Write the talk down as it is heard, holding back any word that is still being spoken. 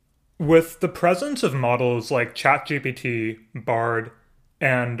With the presence of models like ChatGPT, Bard,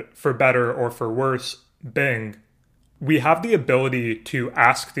 and for better or for worse, Bing, we have the ability to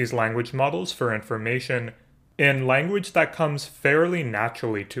ask these language models for information in language that comes fairly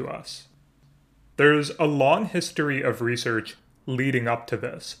naturally to us. There's a long history of research leading up to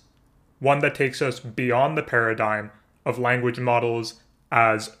this, one that takes us beyond the paradigm of language models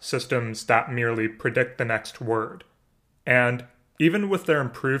as systems that merely predict the next word. And even with their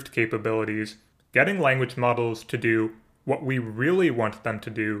improved capabilities, getting language models to do what we really want them to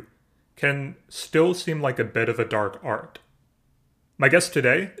do can still seem like a bit of a dark art. My guest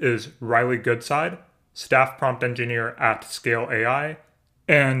today is Riley Goodside, staff prompt engineer at Scale AI,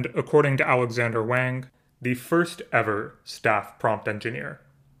 and according to Alexander Wang, the first ever staff prompt engineer.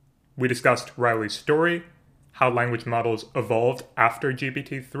 We discussed Riley's story, how language models evolved after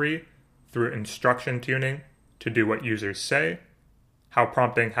GPT-3 through instruction tuning to do what users say, how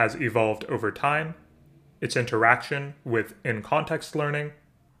prompting has evolved over time, its interaction with in-context learning,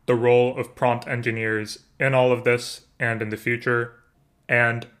 the role of prompt engineers in all of this and in the future,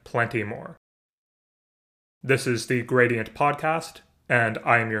 and plenty more. This is the Gradient Podcast, and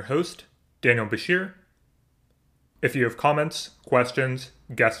I am your host, Daniel Bashir. If you have comments, questions,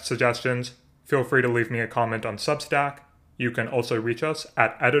 guest suggestions, feel free to leave me a comment on Substack. You can also reach us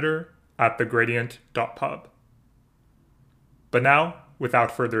at editor@thegradient.pub. But now, without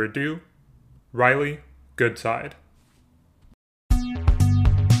further ado, Riley Goodside.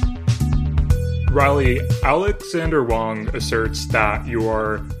 Riley, Alexander Wang asserts that you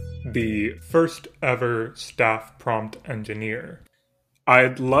are the first ever staff prompt engineer.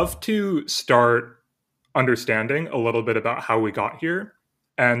 I'd love to start understanding a little bit about how we got here.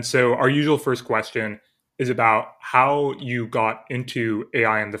 And so our usual first question is about how you got into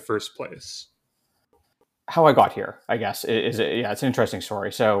AI in the first place. How I got here, I guess, it's an interesting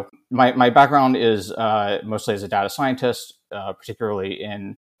story. So my background is mostly as a data scientist, particularly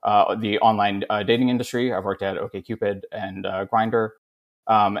in the online dating industry. I've worked at OkCupid and Grindr.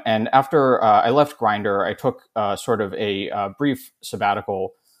 And after I left Grindr, I took sort of a brief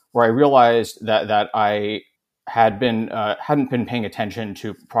sabbatical where I realized that I hadn't been paying attention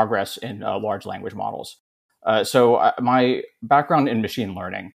to progress in large language models. So my background in machine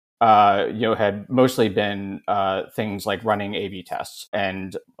learning, had mostly been things like running A/B tests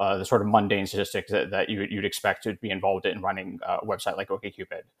and the sort of mundane statistics that you'd expect to be involved in running a website like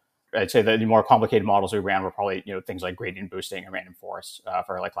OkCupid. I'd say that the more complicated models we ran were probably things like gradient boosting and random forest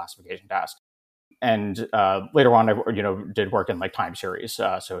for like classification tasks. And later on, I did work in like time series,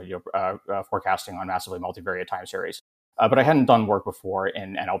 forecasting on massively multivariate time series. But I hadn't done work before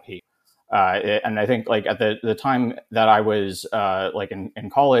in NLP. And I think like at the time that I was in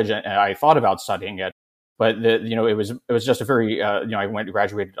college, and I thought about studying it, but it was just a very I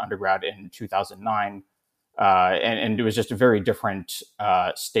graduated undergrad in 2009, and it was just a very different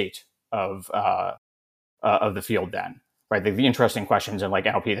state of the field then, right? The interesting questions in like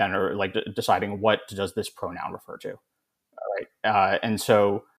NLP then are like deciding what does this pronoun refer to, right? And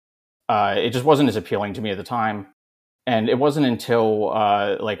so it just wasn't as appealing to me at the time. And it wasn't until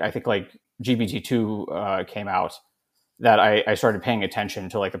I think GPT-2 came out that I started paying attention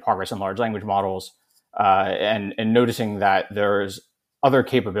to like the progress in large language models and noticing that there's other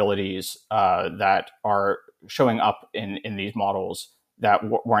capabilities that are showing up in these models that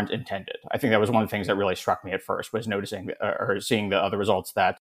weren't intended. I think that was one of the things that really struck me at first, was noticing or seeing the other results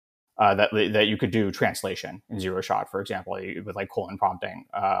that you could do translation in zero shot, for example, with like colon prompting.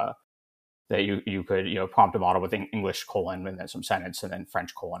 That you could prompt a model with English colon and then some sentence and then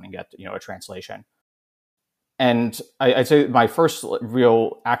French colon and get a translation. And I'd say my first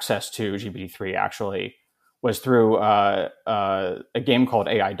real access to GPT-3 actually was through a game called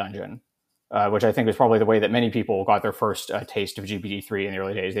AI Dungeon, which I think was probably the way that many people got their first taste of GPT-3 in the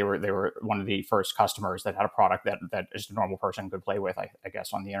early days. They were one of the first customers that had a product that just a normal person could play with, I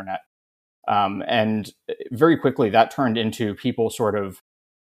guess, on the internet. And very quickly that turned into people sort of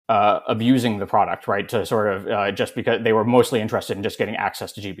abusing the product, right? To sort of just because they were mostly interested in just getting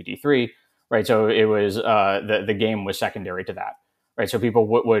access to GPT-3, right? So it was the game was secondary to that, right? So people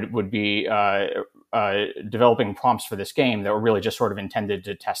would be developing prompts for this game that were really just sort of intended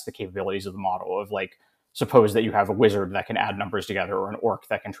to test the capabilities of the model. Of like, suppose that you have a wizard that can add numbers together, or an orc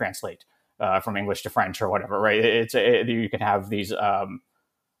that can translate from English to French, or whatever, right? You can have these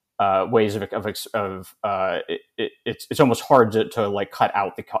ways it's almost hard to like cut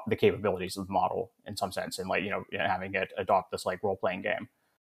out the capabilities of the model in some sense, and like having it adopt this like role playing game.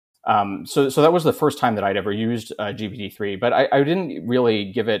 So that was the first time that I'd ever used GPT-3, but I didn't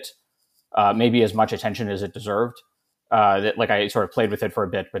really give it maybe as much attention as it deserved that like I sort of played with it for a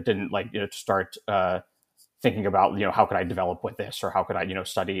bit, but didn't like start thinking about how could I develop with this, or how could I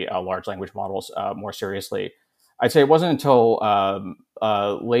study large language models more seriously. I'd say it wasn't until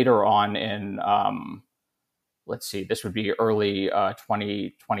later on in let's see, this would be early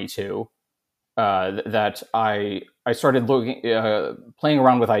 2022 that I started looking playing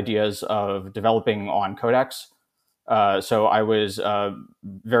around with ideas of developing on codecs. So I was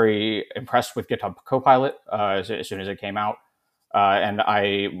very impressed with GitHub Copilot as soon as it came out. And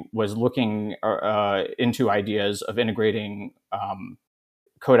I was looking into ideas of integrating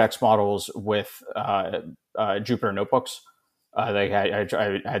codex models with Jupyter notebooks. I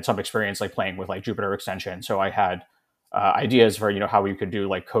had some experience like playing with like Jupyter extension, so I had ideas for how we could do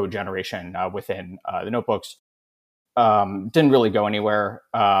like code generation within the notebooks. Didn't really go anywhere,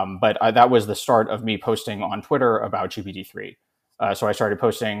 but that was the start of me posting on Twitter about GPT-3. So I started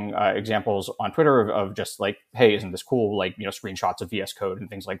posting examples on Twitter of just like, hey, isn't this cool? Like, screenshots of VS Code and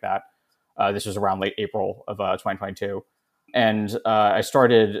things like that. This was around late April of 2022. And I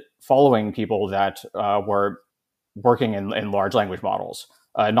started following people that were working in large language models,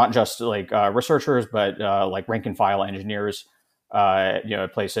 not just like researchers, but like rank and file engineers,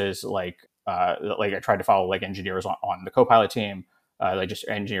 places like I tried to follow like engineers on the Copilot team, like just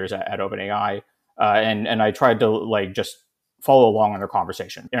engineers at OpenAI, and I tried to like just follow along in their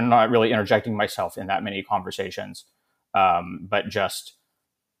conversation and not really interjecting myself in that many conversations, but just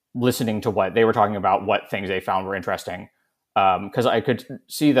listening to what they were talking about, what things they found were interesting, because I could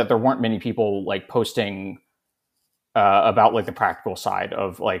see that there weren't many people like posting about like the practical side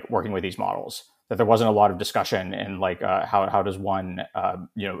of like working with these models. That there wasn't a lot of discussion and like how does one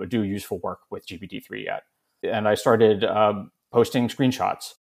do useful work with GPT-3 yet. And I started posting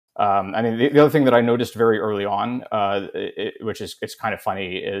screenshots. I mean, the other thing that I noticed very early on, which is it's kind of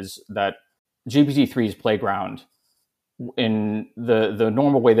funny, is that GPT-3's playground in the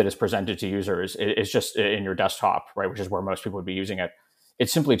normal way that it's presented to users is just in your desktop, right, which is where most people would be using it.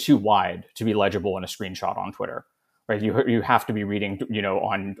 It's simply too wide to be legible in a screenshot on Twitter. Right, you have to be reading,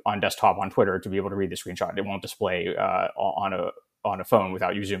 on desktop on Twitter to be able to read the screenshot. It won't display on a phone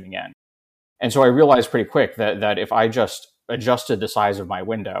without you zooming in. And so I realized pretty quick that if I just adjusted the size of my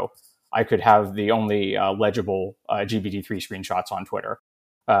window, I could have the only legible GPT-3 screenshots on Twitter.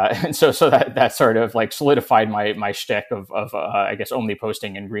 And so that sort of like solidified my shtick of I guess only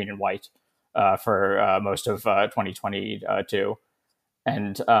posting in green and white for most of 2022,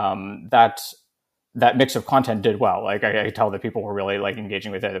 and that mix of content did well. Like I could tell that people were really like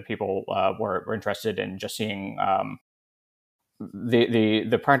engaging with it. That people were interested in just seeing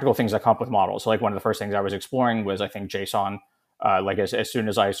the practical things that come up with models. So like one of the first things I was exploring was I think JSON. Like as soon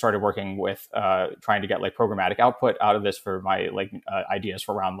as I started working with trying to get like programmatic output out of this for my like ideas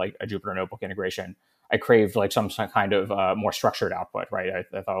for around like a Jupyter notebook integration, I craved like some kind of more structured output. Right?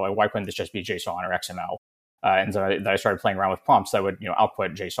 I thought, like, why couldn't this just be JSON or XML? And so I started playing around with prompts that would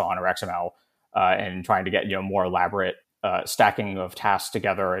output JSON or XML. And trying to get more elaborate stacking of tasks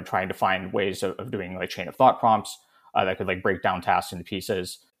together, and trying to find ways of doing like chain of thought prompts that could like break down tasks into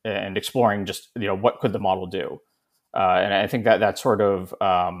pieces, and exploring just what could the model do. And I think that sort of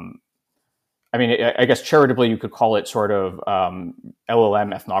I mean, I guess charitably you could call it sort of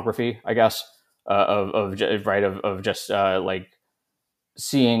LLM ethnography, I guess, of just like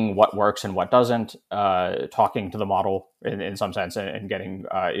seeing what works and what doesn't, talking to the model in some sense, and getting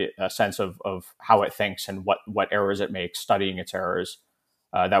a sense of how it thinks and what errors it makes, studying its errors.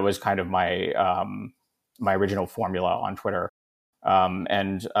 That was kind of my my original formula on Twitter.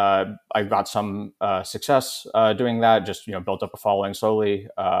 And I got some success doing that, just built up a following slowly.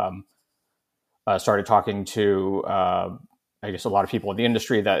 Started talking to I guess a lot of people in the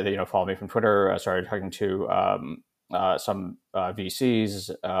industry that follow me from Twitter. I started talking to some VCs.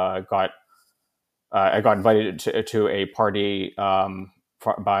 I got invited to a party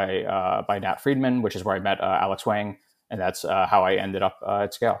by Nat Friedman, which is where I met Alex Wang, and that's how I ended up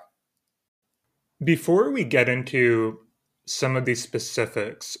at Scale. Before we get into some of these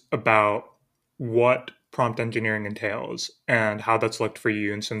specifics about what prompt engineering entails and how that's looked for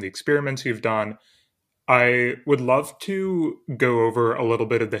you and some of the experiments you've done, I would love to go over a little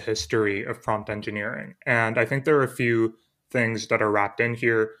bit of the history of prompt engineering. And I think there are a few things that are wrapped in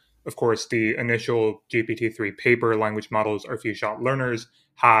here. Of course, the initial GPT-3 paper, language models are few-shot learners,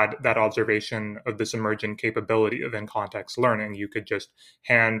 had that observation of this emergent capability of in-context learning. You could just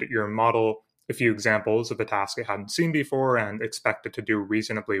hand your model a few examples of a task it hadn't seen before and expect it to do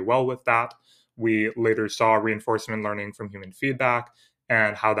reasonably well with that. We later saw reinforcement learning from human feedback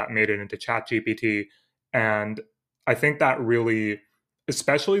and how that made it into ChatGPT. And I think that really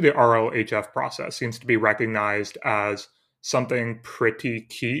especially the RLHF process, seems to be recognized as something pretty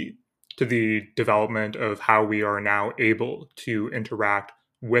key to the development of how we are now able to interact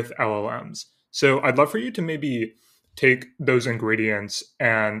with LLMs. So I'd love for you to maybe take those ingredients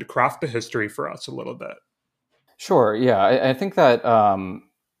and craft the history for us a little bit. Sure. Yeah, I think that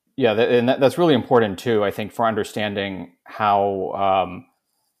yeah, that's really important too. I think for understanding how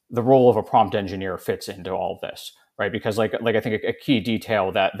the role of a prompt engineer fits into all of this, right? Because I think a key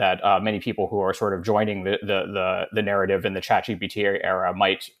detail that many people who are sort of joining the narrative in the ChatGPT era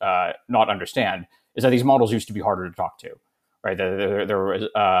might not understand is that these models used to be harder to talk to, right? There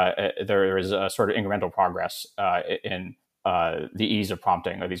is a sort of incremental progress in the ease of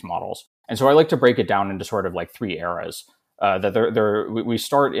prompting of these models, and so I like to break it down into sort of like three eras. We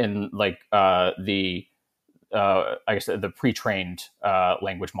start in the I guess the pre-trained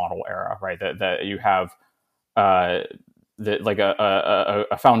language model era, right? That you have a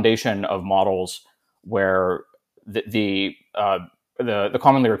foundation of models where the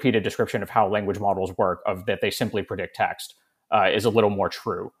commonly repeated description of how language models work, of that they simply predict text, is a little more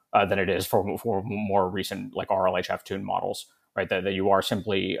true than it is for more recent like RLHF tuned models, right? That you are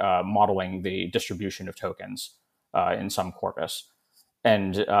simply modeling the distribution of tokens in some corpus.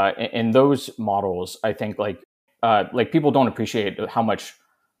 And in those models, I think people don't appreciate how much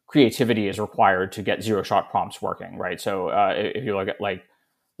creativity is required to get zero shot prompts working, right? So if you look at like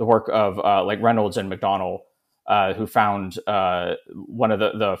the work of like Reynolds and McDonnell, who found one of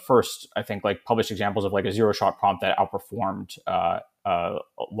the first, I think, like published examples of like a zero shot prompt that outperformed a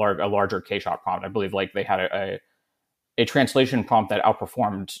larger K shot prompt. I believe like they had a translation prompt that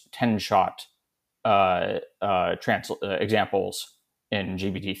outperformed 10 shot examples in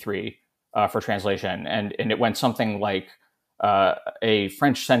GPT-3 for translation, and it went something like a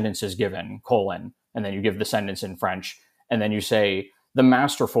French sentence is given, colon, and then you give the sentence in French, and then you say the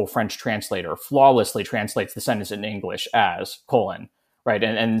masterful French translator flawlessly translates the sentence in English as colon, right?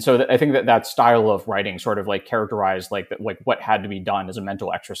 And so I think that style of writing sort of like characterized like what had to be done as a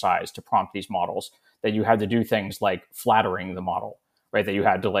mental exercise to prompt these models. That you had to do things like flattering the model, right? That you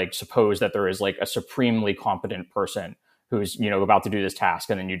had to like suppose that there is like a supremely competent person who's about to do this task,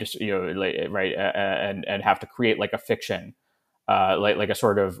 and then you just right and have to create like a fiction, like a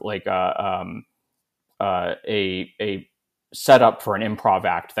sort of like a setup for an improv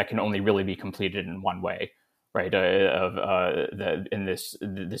act that can only really be completed in one way, right? In this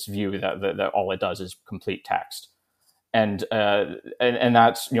view that all it does is complete text, and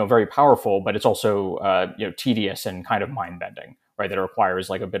that's very powerful, but it's also tedious and kind of mind bending, right? That it requires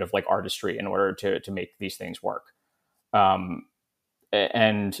like a bit of like artistry in order to make these things work. And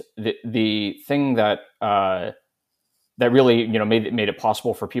the thing that that really made it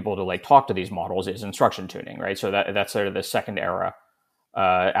possible for people to like talk to these models is instruction tuning, right? So that's sort of the second era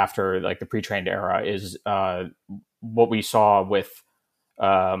after like the pre-trained era is what we saw with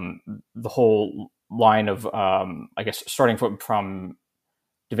the whole line of I guess starting from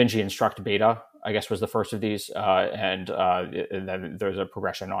DaVinci Instruct Beta, I guess was the first of these, and then there's a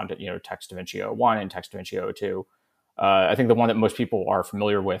progression on to Text DaVinci 01 and Text DaVinci 02. I think the one that most people are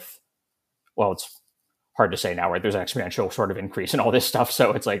familiar with, well, it's hard to say now, right? There's an exponential sort of increase in all this stuff,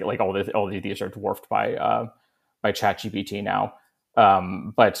 so it's like all these are dwarfed by ChatGPT now.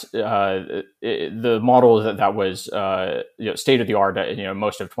 But the model that was state of the art,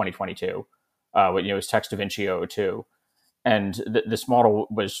 most of 2022, was Text DaVinci 02, and this model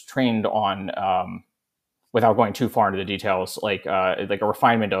was trained on, without going too far into the details, like a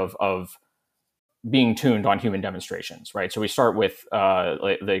refinement of being tuned on human demonstrations, right? So we start with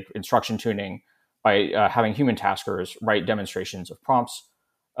the instruction tuning by having human taskers write demonstrations of prompts,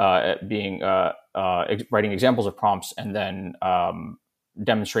 writing examples of prompts, and then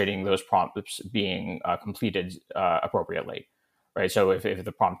demonstrating those prompts being completed appropriately, right? So if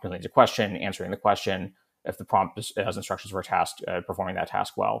the prompt contains a question, answering the question. If the prompt has instructions for a task, performing that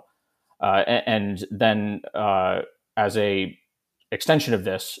task well. And then as a extension of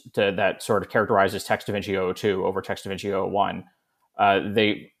this that sort of characterizes Text DaVinci 02 over Text DaVinci 01,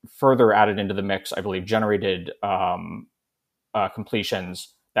 they further added into the mix, I believe, generated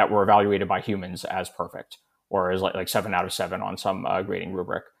completions that were evaluated by humans as perfect, or as like 7 out of 7 on some grading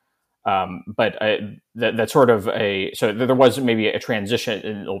rubric. But that's sort of so there was maybe a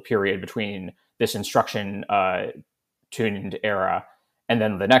transitional period between this instruction tuned era and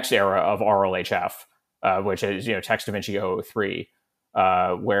then the next era of RLHF, which is Text DaVinci 03,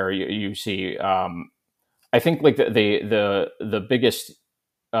 where you see I think like the biggest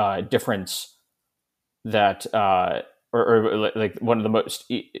difference that like one of the most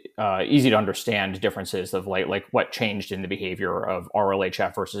easy to understand differences of like what changed in the behavior of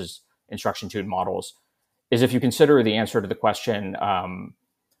RLHF versus instruction tuned models is if you consider the answer to the question,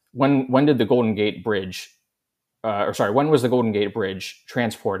 when did the Golden Gate Bridge, or sorry, when was the Golden Gate Bridge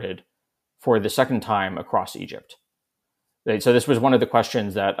transported for the second time across Egypt? So this was one of the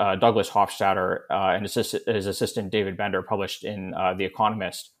questions that Douglas Hofstadter and his assistant David Bender published in The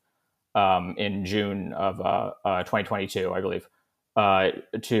Economist in June of 2022, I believe,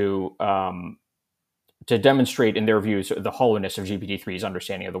 to demonstrate, in their views, the hollowness of GPT-3's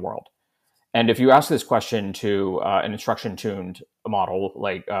understanding of the world. And if you ask this question to an instruction-tuned model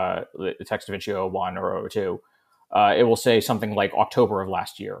like the text DaVinci 01 or 02, it will say something like October of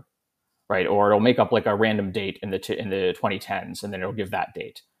last year, right? Or it'll make up like a random date in the 2010s, and then it'll give that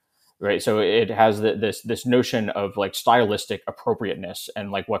date, right? So it has this notion of like stylistic appropriateness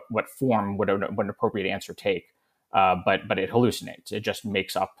and like what form would an appropriate answer take, but it hallucinates. It just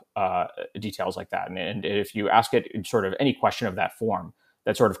makes up details like that. And if you ask it sort of any question of that form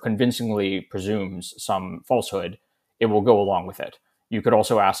that sort of convincingly presumes some falsehood, it will go along with it. You could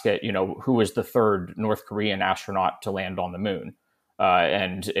also ask it, who was the third North Korean astronaut to land on the moon?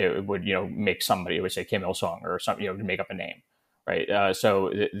 And it would, make somebody, it would say Kim Il Sung or something, to make up a name, right?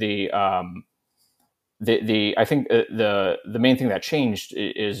 So I think the main thing that changed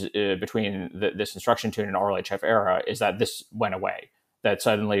is between this instruction tune and RLHF era is that this went away. That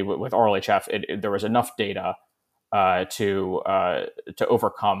suddenly with RLHF, there was enough data to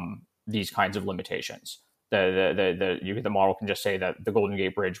overcome these kinds of limitations. The model can just say that the Golden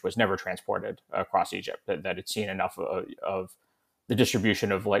Gate Bridge was never transported across Egypt, that it's seen enough of the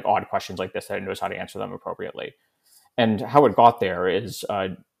distribution of like odd questions like this that it knows how to answer them appropriately. And how it got there is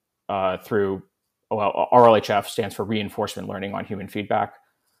through, RLHF stands for Reinforcement Learning on Human Feedback.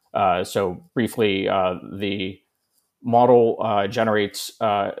 So briefly, the model generates,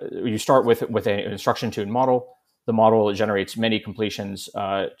 you start with an instruction-tuned model. The model generates many completions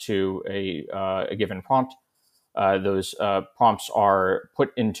to a given prompt. Those prompts are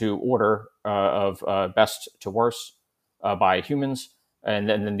put into order of best to worst by humans. And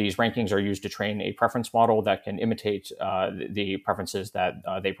then these rankings are used to train a preference model that can imitate the preferences that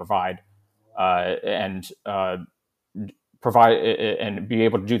they provide and provide and be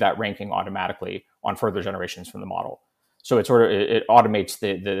able to do that ranking automatically on further generations from the model. So it automates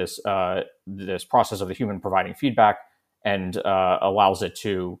this process of the human providing feedback and allows it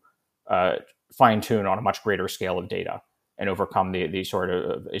to fine tune on a much greater scale of data and overcome the sort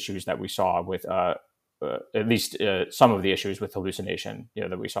of issues that we saw with at least some of the issues with hallucination,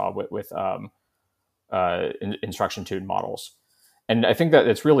 that we saw with instruction tuned models. And I think that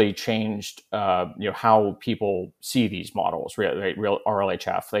it's really changed, how people see these models, right? Real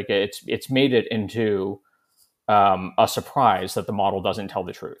RLHF, like it's made it into a surprise that the model doesn't tell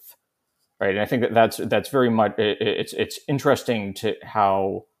the truth, right? And I think that's very much it's interesting to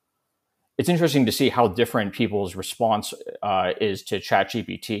see how different people's response is to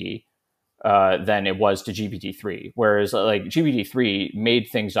ChatGPT than it was to GPT-3. Whereas like GPT-3 made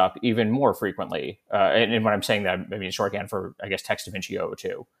things up even more frequently. And when I'm saying that, I mean shorthand for, I guess, text DaVinci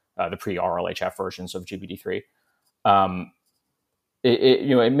 02, the pre-RLHF versions of GPT-3.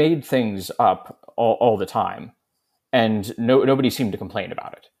 It made things up all the time, and nobody seemed to complain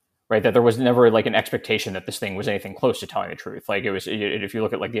about it. Right, that there was never like an expectation that this thing was anything close to telling the truth. Like it was, if you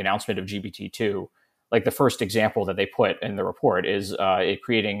look at like the announcement of GPT-2, like the first example that they put in the report is it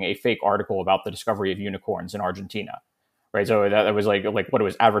creating a fake article about the discovery of unicorns in Argentina, right? So that was like what it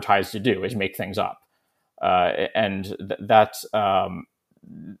was advertised to do is make things up, and that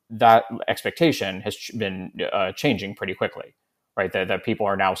expectation has been changing pretty quickly, right? That people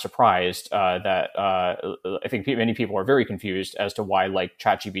are now surprised that I think many people are very confused as to why like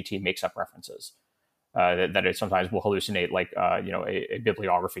ChatGPT makes up references. That it sometimes will hallucinate like a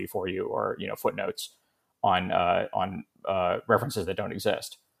bibliography for you or footnotes on references that don't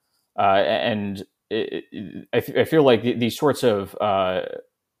exist, and I feel like these sorts of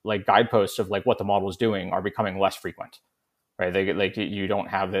like guideposts of like what the model is doing are becoming less frequent, right? You don't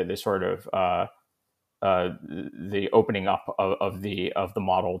have this sort of the opening up of the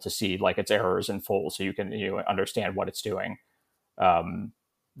model to see like its errors in full, so you can understand what it's doing.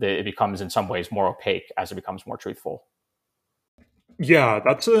 It becomes in some ways more opaque as it becomes more truthful. Yeah,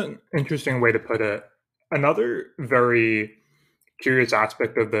 that's an interesting way to put it. Another very curious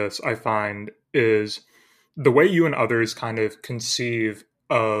aspect of this I find is the way you and others kind of conceive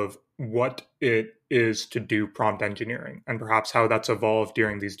of what it is to do prompt engineering and perhaps how that's evolved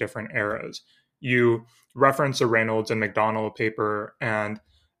during these different eras. You reference a Reynolds and McDonald paper, and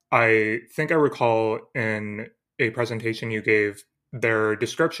I think I recall in a presentation you gave, their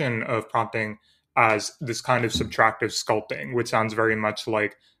description of prompting as this kind of subtractive sculpting, which sounds very much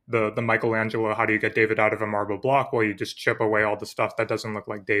like the Michelangelo, how do you get David out of a marble block? Well, you just chip away all the stuff that doesn't look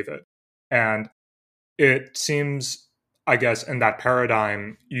like David. And it seems, I guess, in that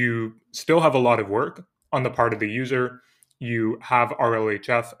paradigm, you still have a lot of work on the part of the user. You have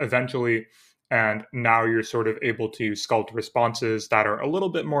RLHF eventually, and now you're sort of able to sculpt responses that are a little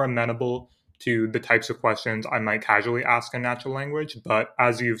bit more amenable to the types of questions I might casually ask in natural language. But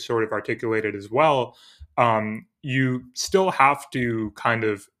as you've sort of articulated as well, you still have to kind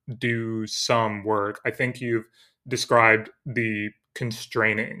of do some work. I think you've described the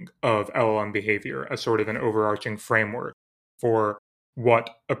constraining of LLM behavior as sort of an overarching framework for what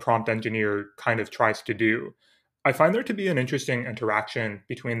a prompt engineer kind of tries to do. I find there to be an interesting interaction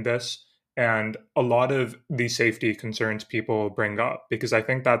between this and a lot of the safety concerns people bring up, because I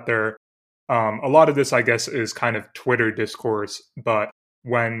think that a lot of this, I guess, is kind of Twitter discourse. But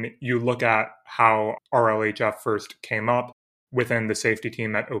when you look at how RLHF first came up within the safety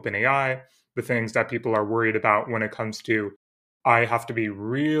team at OpenAI, the things that people are worried about when it comes to, I have to be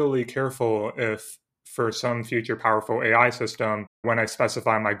really careful if for some future powerful AI system, when I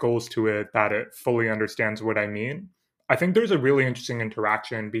specify my goals to it, that it fully understands what I mean. I think there's a really interesting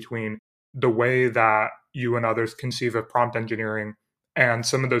interaction between the way that you and others conceive of prompt engineering and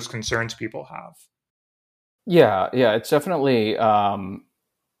some of those concerns people have. Yeah, it's definitely.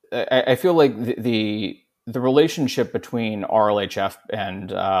 I feel like the relationship between RLHF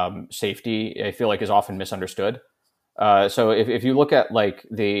and safety, I feel like, is often misunderstood. So if you look at like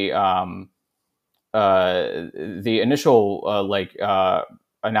the initial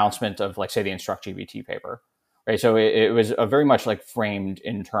announcement of, like, say, the InstructGPT paper, right? So it was very much like framed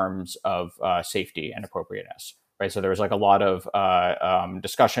in terms of safety and appropriateness, right? So there was like a lot of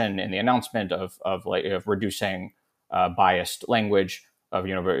discussion in the announcement of reducing biased language, of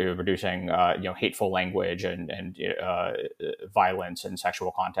reducing hateful language and violence and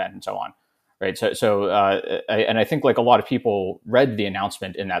sexual content and so on, right? I think like a lot of people read the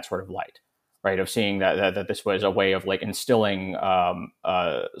announcement in that sort of light, right? Of seeing that this was a way of like instilling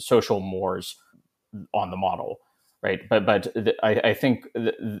social mores on the model, right? I think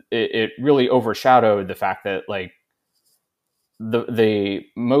it really overshadowed the fact that like the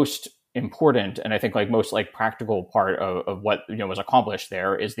most important and I think like most like practical part of what was accomplished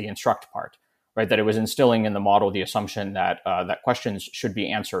there is the instruct part, right? That it was instilling in the model the assumption that that questions should be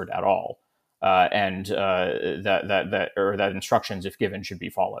answered at all, and that instructions, if given, should be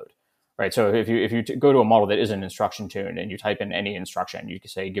followed, right? So if you go to a model that isn't instruction tuned and you type in any instruction, you can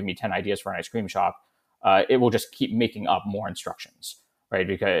say, "Give me 10 ideas for an ice cream shop," it will just keep making up more instructions, right?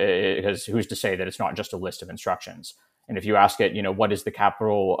 Because who's to say that it's not just a list of instructions? And if you ask it, what is the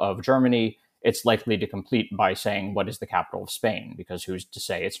capital of Germany, it's likely to complete by saying, what is the capital of Spain? Because who's to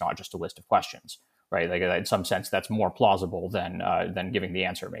say it's not just a list of questions, right? Like in some sense, that's more plausible than giving the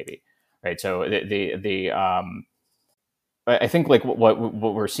answer, maybe, right? So I think like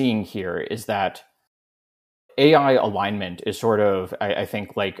what we're seeing here is that AI alignment is sort of, I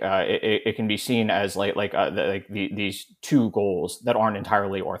think, like it can be seen as these two goals that aren't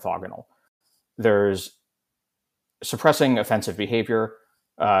entirely orthogonal. There's suppressing offensive behavior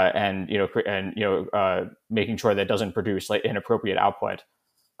and making sure that it doesn't produce like inappropriate output.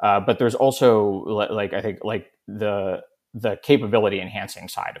 But there's also like I think like the capability enhancing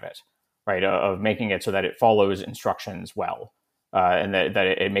side of it, right? Of making it so that it follows instructions well, and that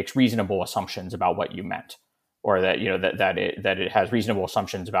it makes reasonable assumptions about what you meant, or that that it has reasonable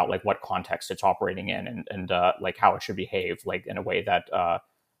assumptions about like what context it's operating in and like how it should behave like in a way that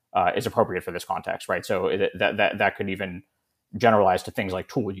is appropriate for this context, right? So that could even generalize to things like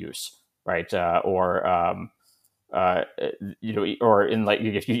tool use, right? Or in like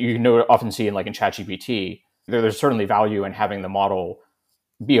if you often see in like in ChatGPT, there's certainly value in having the model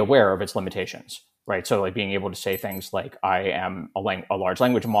be aware of its limitations, right? So like being able to say things like, I am a large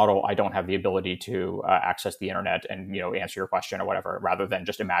language model, I don't have the ability to access the internet and answer your question or whatever, rather than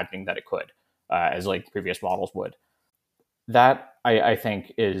just imagining that it could, as like previous models would. That I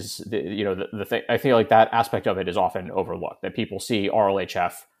think is the thing. I feel like that aspect of it is often overlooked. That people see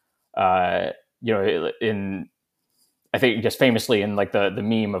RLHF, in I think just famously in like the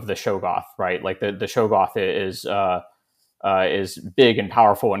meme of the Shoggoth, right? Like the Shoggoth is big and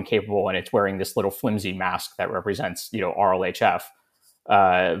powerful and capable, and it's wearing this little flimsy mask that represents RLHF.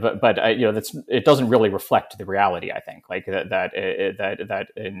 But it doesn't really reflect the reality. I think like that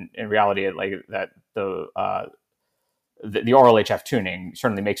in reality, like that the RLHF tuning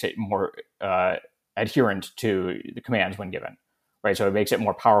certainly makes it more adherent to the commands when given, right? So it makes it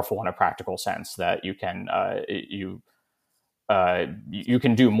more powerful in a practical sense that you can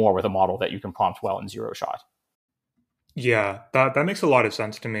do more with a model that you can prompt well in zero shot. Yeah, that makes a lot of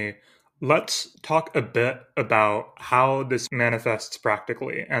sense to me. Let's talk a bit about how this manifests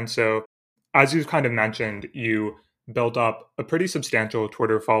practically. And so, as you've kind of mentioned, you built up a pretty substantial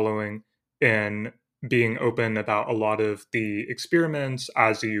Twitter following in being open about a lot of the experiments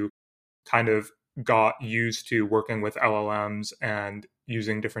as you kind of got used to working with LLMs and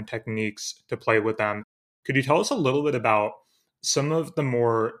using different techniques to play with them. Could you tell us a little bit about some of the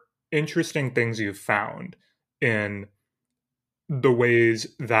more interesting things you've found in the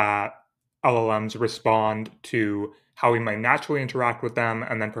ways that LLMs respond to how we might naturally interact with them,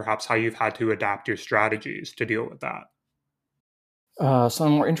 and then perhaps how you've had to adapt your strategies to deal with that?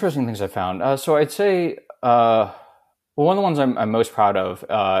 Some more interesting things I found. So I'd say well, one of the ones I'm most proud of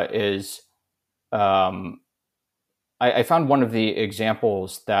is um, I found one of the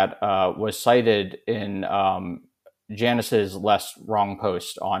examples that was cited in Janice's less wrong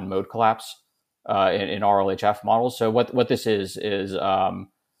post on mode collapse in RLHF models. So what this is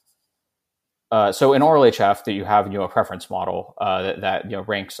so in RLHF that you have a preference model that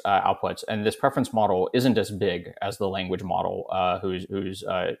ranks outputs, and this preference model isn't as big as the language model whose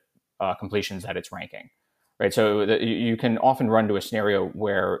completions that it's ranking, right? So you can often run to a scenario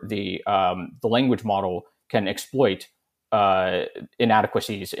where the language model can exploit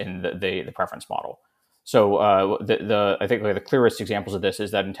inadequacies in the preference model. So I think like the clearest examples of this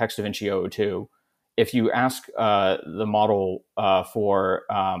is that in Text DaVinci 002, if you ask the model for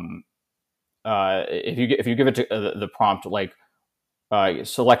if you give it to, the prompt like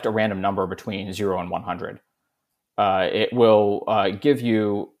select a random number between 0 and 100, it will give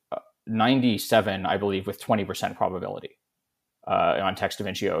you 97, I believe, with 20% probability on Text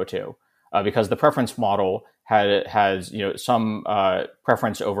DaVinci 002, because the preference model has some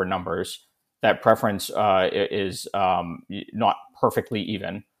preference over numbers. That preference is not perfectly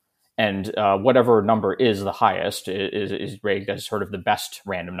even, and whatever number is the highest is rated as sort of the best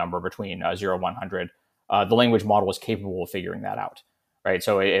random number between 0 and 100. The language model is capable of figuring that out, right?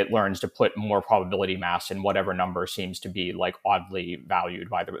 So it learns to put more probability mass in whatever number seems to be like oddly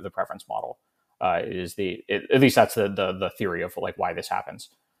valued by the preference model. At least that's the theory of like why this happens.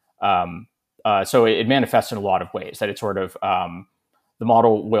 So it manifests in a lot of ways that it sort of the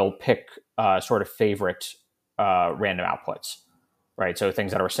model will pick sort of favorite random outputs, right? So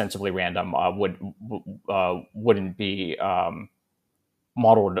things that are sensibly random wouldn't be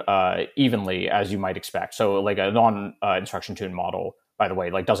modeled evenly as you might expect. So like a non-instruction tuned model, by the way,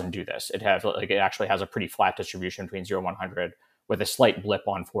 like doesn't do this. It actually has a pretty flat distribution between 0 and 100 with a slight blip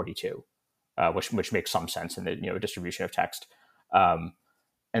on 42, which makes some sense in the distribution of text.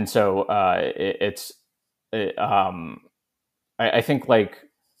 And so I think like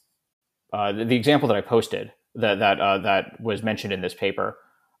the example that I posted that was mentioned in this paper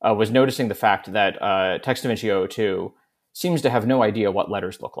was noticing the fact that Text DaVinci 002 seems to have no idea what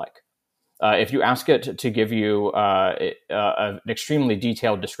letters look like. If you ask it to give you an extremely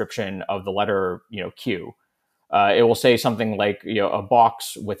detailed description of the letter Q, it will say something like a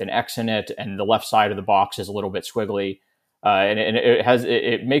box with an X in it, and the left side of the box is a little bit squiggly. And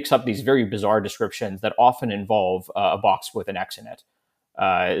it makes up these very bizarre descriptions that often involve a box with an X in it.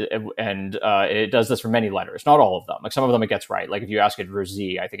 And it does this for many letters, not all of them. Like some of them it gets right. Like if you ask it for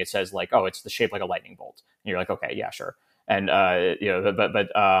Z, I think it says like, oh, it's the shape like a lightning bolt. And you're like, okay, yeah, sure. And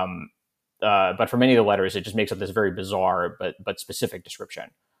but for many of the letters, it just makes up this very bizarre but specific description.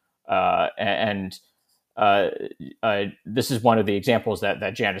 This is one of the examples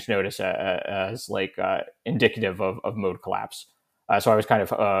that Janice noticed as like indicative of mode collapse. So I was kind of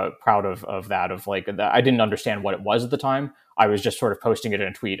proud of that. Of like, I didn't understand what it was at the time. I was just sort of posting it in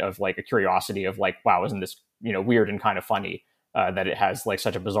a tweet of like a curiosity of like, wow, isn't this weird and kind of funny that it has like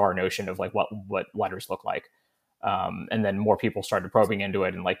such a bizarre notion of like what letters look like. And then more people started probing into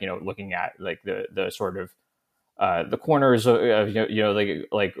it and like looking at like the sort of the corners of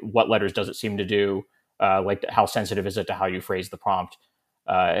like what letters does it seem to do, like how sensitive is it to how you phrase the prompt,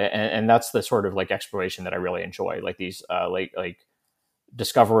 and that's the sort of like exploration that I really enjoy, like these like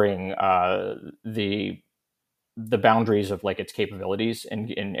discovering the boundaries of like its capabilities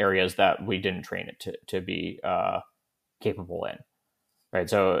in areas that we didn't train it to be capable in. Right.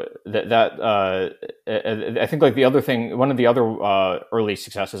 So I think like the other thing, one of the other early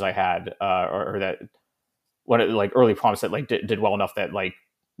successes I had, or that one of like early prompts that like did well enough that like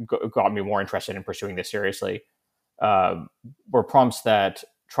got me more interested in pursuing this seriously, were prompts that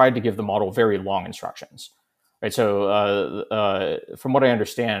tried to give the model very long instructions. Right. So from what I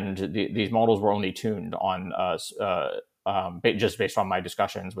understand, these models were only tuned on just based on my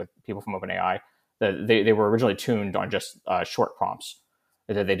discussions with people from OpenAI, that they were originally tuned on just short prompts.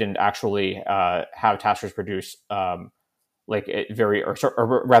 That they didn't actually have taskers produce like very or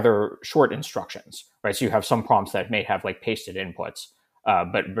rather short instructions, right? So you have some prompts that may have like pasted inputs,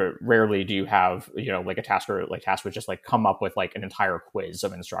 but rarely do you have like a tasker like task would just like come up with like an entire quiz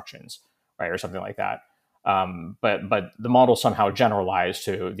of instructions, right, or something like that. But the model somehow generalized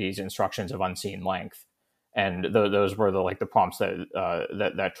to these instructions of unseen length, and those were the prompts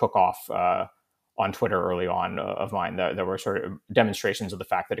that took off on Twitter early on of mine. That were sort of demonstrations of the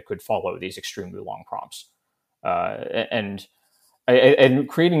fact that it could follow these extremely long prompts, and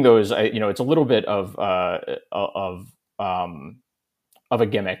creating those, it's a little bit of a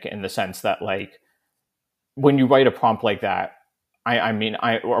gimmick in the sense that like when you write a prompt like that,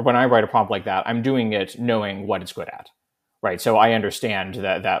 or when I write a prompt like that, I'm doing it knowing what it's good at, right? So I understand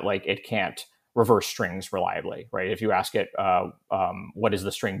that like it can't reverse strings reliably, right? If you ask it, what is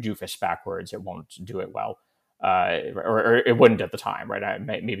the string doofus backwards, it won't do it well, or it wouldn't at the time, right?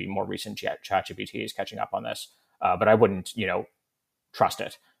 Maybe more recent ChatGPT is catching up on this, but I wouldn't, trust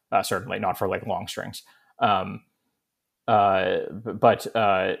it. Certainly not for like long strings. So I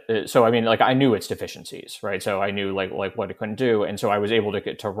mean, like I knew its deficiencies, right? So I knew like what it couldn't do, and so I was able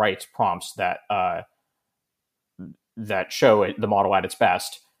to write prompts that show the model at its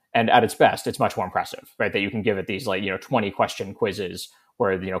best, and at its best, it's much more impressive, right? That you can give it these 20 question quizzes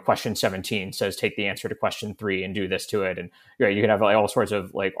where question 17 says take the answer to question 3 and do this to it, and you can have like all sorts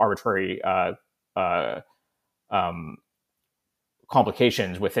of like arbitrary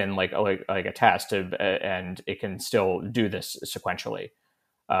complications within like a test, and it can still do this sequentially,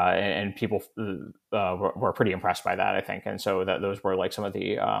 and people were pretty impressed by that, I think. And so those were like some of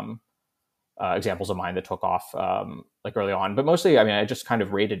the examples of mine that took off like early on. But mostly, I mean, I just kind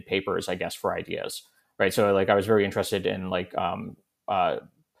of rated papers, I guess, for ideas, right? So like I was very interested in like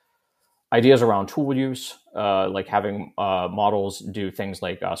ideas around tool use, like having models do things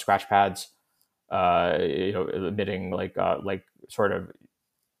like scratch pads, emitting like sort of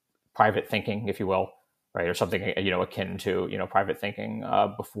private thinking, if you will, right, or something akin to private thinking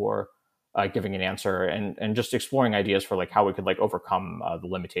before giving an answer, and just exploring ideas for like how we could like overcome the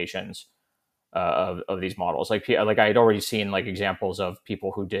limitations of these models. Like I had already seen like examples of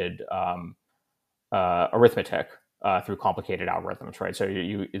people who did arithmetic through complicated algorithms, right? So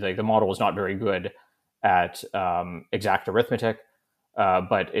you like the model was not very good at exact arithmetic.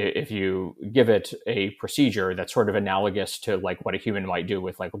 But if you give it a procedure that's sort of analogous to like what a human might do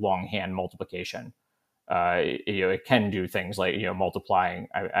with like longhand multiplication, it can do things like multiplying.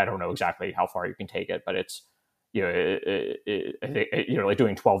 I don't know exactly how far you can take it, but it's like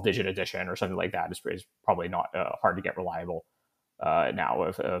doing 12-digit addition or something like that is probably not hard to get reliable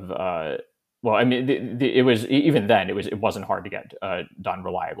now. Well, I mean, it was even then it wasn't hard to get done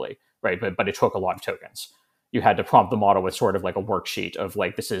reliably, right? But it took a lot of tokens. You had to prompt the model with sort of like a worksheet of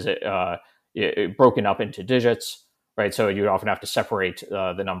like, this is it broken up into digits, right? So you often have to separate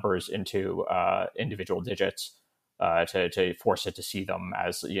the numbers into individual digits to force it to see them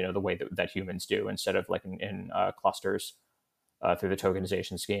as, the way that humans do, instead of like in clusters through the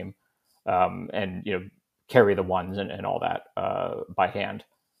tokenization scheme, and, carry the ones and all that by hand.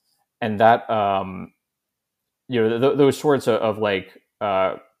 And that, those sorts of like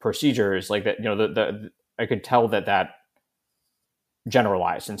procedures like that, I could tell that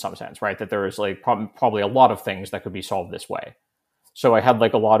generalized in some sense, right? That there is like probably a lot of things that could be solved this way. So I had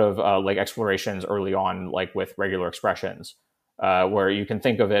like a lot of like explorations early on, like with regular expressions, where you can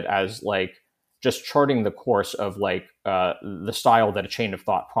think of it as like just charting the course of like the style that a chain of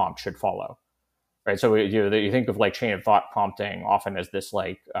thought prompt should follow, right? So you think of like chain of thought prompting often as this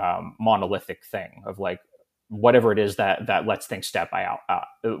like monolithic thing of like whatever it is that lets things step by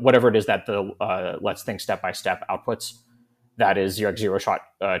whatever it is that lets things step by step outputs, that is your zero shot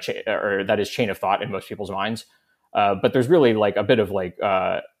or that is chain of thought in most people's minds. But there's really like a bit of like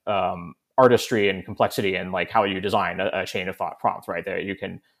artistry and complexity in like how you design a chain of thought prompt, right? There you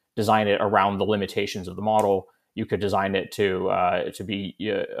can design it around the limitations of the model. You could design it to be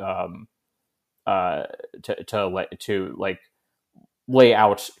to like lay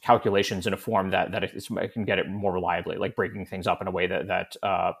out calculations in a form that it can get it more reliably, like breaking things up in a way that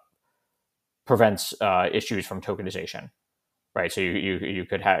prevents issues from tokenization, right? So you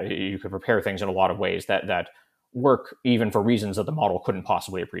could prepare things in a lot of ways that work even for reasons that the model couldn't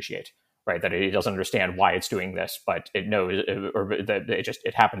possibly appreciate, right? That it doesn't understand why it's doing this, but it knows, or that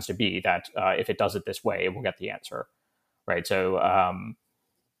it happens to be that if it does it this way, it will get the answer, right? So I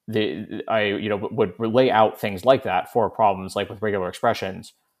would lay out things like that for problems like with regular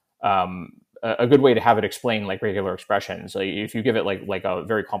expressions, a good way to have it explain like regular expressions. Like if you give it like a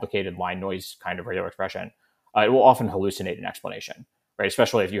very complicated line noise kind of regular expression, it will often hallucinate an explanation, right?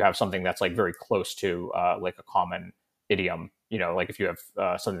 Especially if you have something that's like very close to like a common idiom. Like if you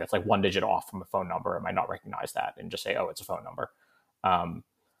have something that's like one digit off from a phone number, it might not recognize that and just say, "Oh, it's a phone number." Um,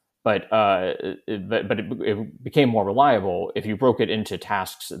 it became more reliable if you broke it into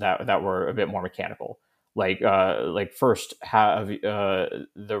tasks that were a bit more mechanical. Like first have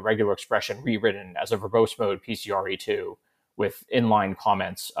the regular expression rewritten as a verbose mode PCRE2 with inline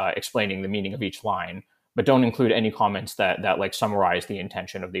comments explaining the meaning of each line, but don't include any comments that like summarize the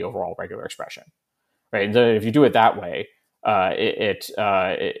intention of the overall regular expression. Right, and so if you do it that way,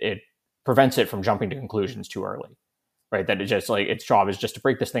 it prevents it from jumping to conclusions too early. Right, that it just like its job is just to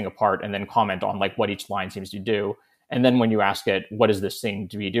break this thing apart and then comment on like what each line seems to do, and then when you ask it what is this thing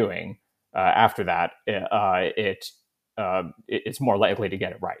to be doing after that, it's more likely to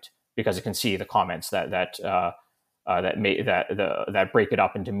get it right because it can see the comments that break it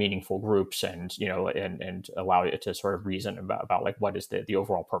up into meaningful groups and and allow it to sort of reason about like what is the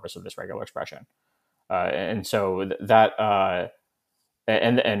overall purpose of this regular expression, and so that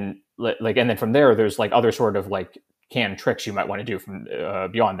and then from there there's like other sort of like canned tricks you might want to do from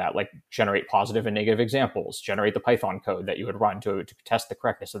beyond that, like generate positive and negative examples, generate the Python code that you would run to test the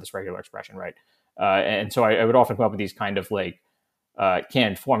correctness of this regular expression, right? And so I would often come up with these kind of like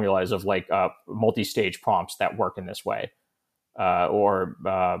canned formulas of like multi-stage prompts that work in this way, or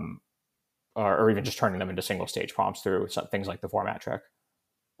even just turning them into single-stage prompts through things like the format trick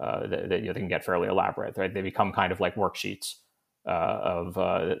that they can get fairly elaborate, right? They become kind of like worksheets of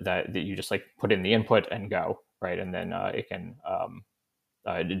that you just like put in the input and go. Right, and then it can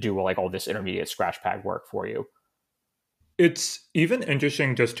do like all this intermediate scratch pad work for you. It's even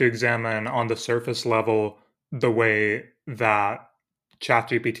interesting just to examine on the surface level the way that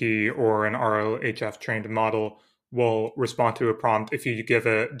ChatGPT or an RLHF trained model will respond to a prompt if you give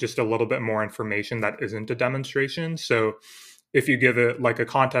it just a little bit more information that isn't a demonstration. So if you give it like a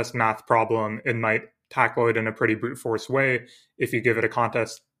contest math problem, it might tackle it in a pretty brute force way. If you give it a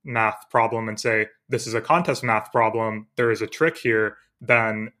contest math problem and say, this is a contest math problem, there is a trick here,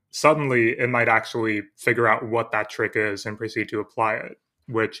 then suddenly it might actually figure out what that trick is and proceed to apply it,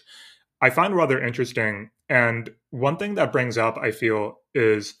 which I find rather interesting. And one thing that brings up, I feel,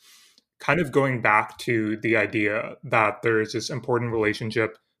 is kind of going back to the idea that there is this important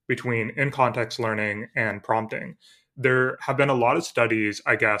relationship between in-context learning and prompting. There have been a lot of studies,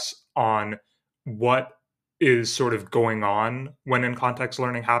 I guess, on what is sort of going on when in context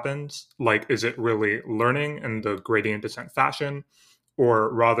learning happens. Like, is it really learning in the gradient descent fashion?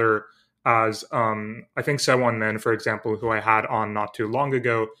 Or rather, as I think Sewon Min, for example, who I had on not too long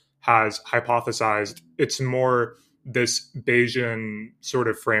ago, has hypothesized, it's more this Bayesian sort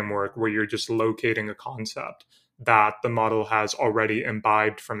of framework where you're just locating a concept that the model has already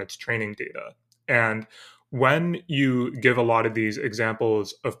imbibed from its training data. And when you give a lot of these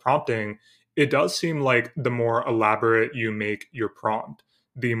examples of prompting, it does seem like the more elaborate you make your prompt,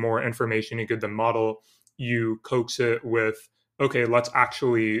 the more information you give the model, you coax it with, okay, let's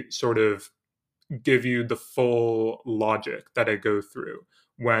actually sort of give you the full logic that I go through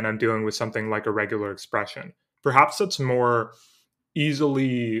when I'm dealing with something like a regular expression. Perhaps it's more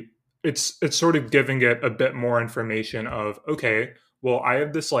easily, it's sort of giving it a bit more information of, okay, well, I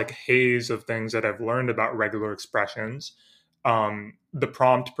have this like haze of things that I've learned about regular expressions. The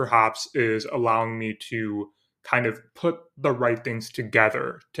prompt perhaps is allowing me to kind of put the right things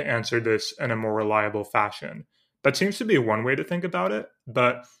together to answer this in a more reliable fashion. That seems to be one way to think about it,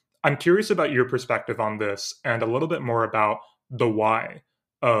 but I'm curious about your perspective on this and a little bit more about the why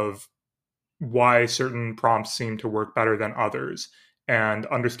of why certain prompts seem to work better than others, and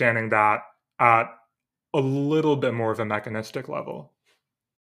understanding that at a little bit more of a mechanistic level.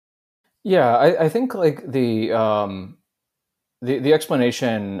 Yeah, I think like the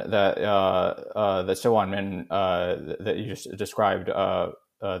explanation that Sewon Min that you just described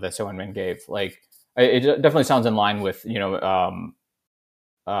that Sewon Min gave, like it definitely sounds in line with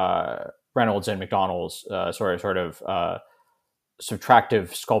Reynolds and McDonald's sort of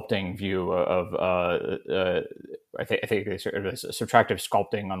subtractive sculpting view of I think they sort of subtractive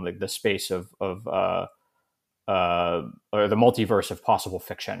sculpting on the space of or the multiverse of possible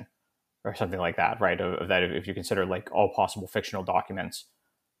fiction or something like that, right? Of that, if you consider like all possible fictional documents,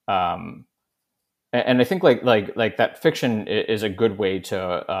 and I think like that fiction is a good way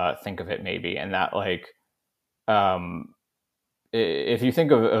to think of it, maybe, and that like if you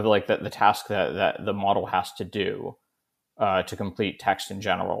think of like the task that the model has to do to complete text in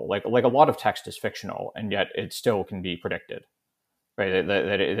general, like a lot of text is fictional, and yet it still can be predicted, right?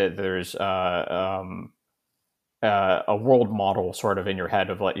 That there's a world model sort of in your head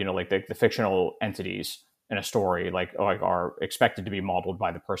of like, like the fictional entities in a story like are expected to be modeled by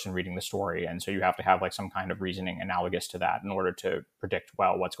the person reading the story, and so you have to have like some kind of reasoning analogous to that in order to predict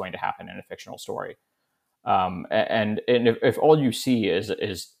well what's going to happen in a fictional story. And if all you see is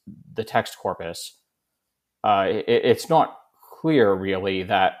the text corpus, it's not clear really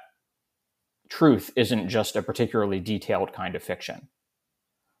that truth isn't just a particularly detailed kind of fiction,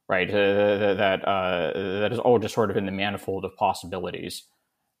 right? That is all just sort of in the manifold of possibilities,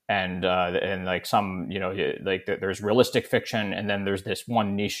 and like some, like there's realistic fiction, and then there's this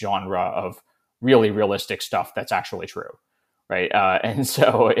one niche genre of really realistic stuff that's actually true, right? And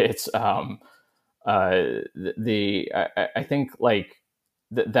so it's I think like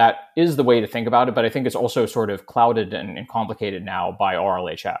that is the way to think about it, but I think it's also sort of clouded and complicated now by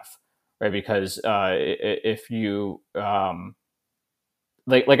RLHF, right? Because if you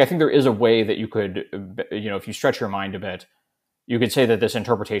like I think there is a way that you could, if you stretch your mind a bit, you could say that this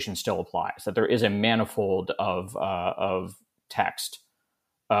interpretation still applies, that there is a manifold of text,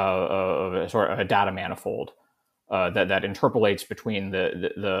 of sort of a data manifold that interpolates between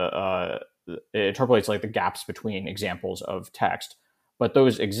it interpolates like the gaps between examples of text, but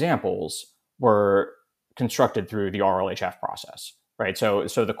those examples were constructed through the RLHF process, right? So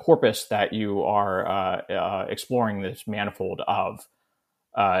the corpus that you are exploring this manifold of,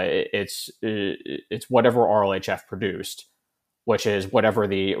 it's whatever RLHF produced, which is whatever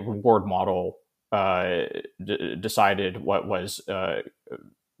the reward model decided what was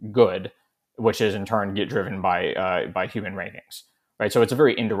good, which is in turn get driven by human ratings, right? So it's a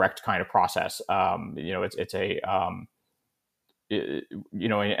very indirect kind of process. It's a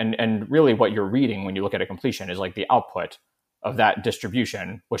and really what you're reading when you look at a completion is like the output of that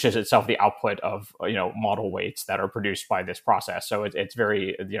distribution, which is itself the output of model weights that are produced by this process. So it's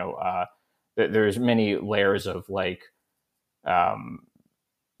very there's many layers of like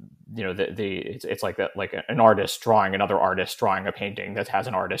it's like that, like an artist drawing another artist drawing a painting that has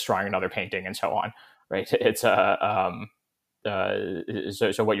an artist drawing another painting and so on, right? It's so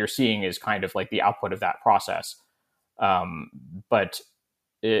what you're seeing is kind of like the output of that process, but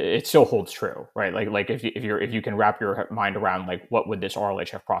it still holds true, right? Like if you can wrap your mind around like what would this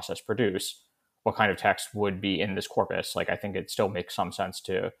RLHF process produce, what kind of text would be in this corpus, like I think it still makes some sense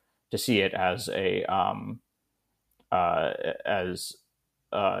to see it as a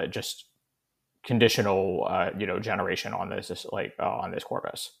just conditional generation on this on this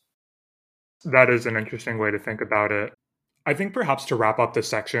corpus. That is an interesting way to think about it. I think perhaps to wrap up this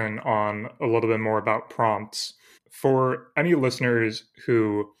section on a little bit more about prompts, for any listeners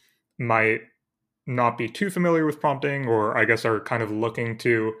who might not be too familiar with prompting, or I guess are kind of looking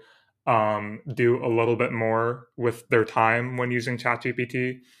to do a little bit more with their time when using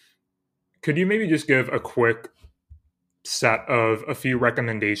ChatGPT, could you maybe just give a quick set of a few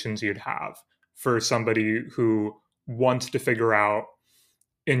recommendations you'd have for somebody who wants to figure out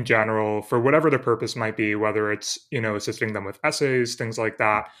in general, for whatever the purpose might be, whether it's, assisting them with essays, things like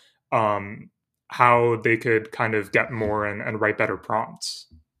that, how they could kind of get more and write better prompts?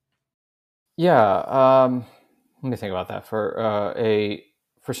 Yeah. Let me think about that. For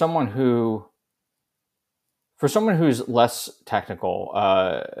someone who's less technical,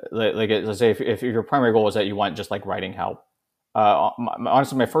 let's say if your primary goal is that you want just like writing help,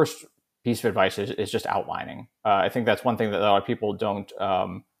 honestly, my first piece of advice is just outlining. I think that's one thing that a lot of people don't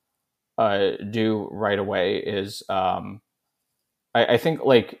do right away. Is I think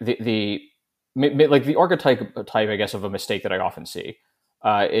like the archetype I guess of a mistake that I often see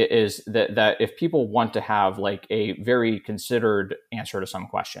is that if people want to have like a very considered answer to some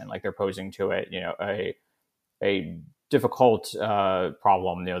question, like they're posing to it, a difficult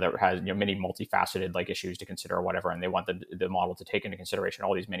problem, that has many multifaceted like issues to consider or whatever, and they want the model to take into consideration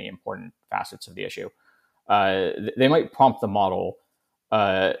all these many important facets of the issue. They might prompt the model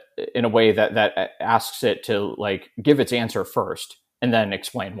in a way that asks it to like give its answer first and then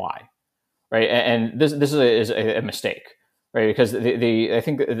explain why, right? And this is a mistake, right? Because I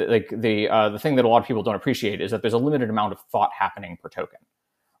think the thing that a lot of people don't appreciate is that there's a limited amount of thought happening per token.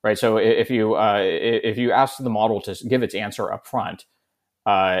 Right. So if you ask the model to give its answer up front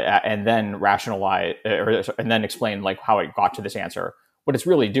and then rationalize and then explain like how it got to this answer, what it's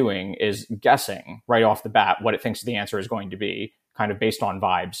really doing is guessing right off the bat what it thinks the answer is going to be, kind of based on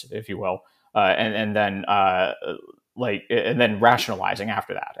vibes, if you will, and then rationalizing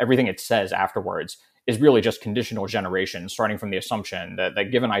after that. Everything it says afterwards is really just conditional generation, starting from the assumption that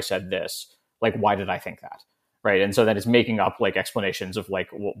given I said this, like why did I think that? Right. And so then it's making up like explanations of like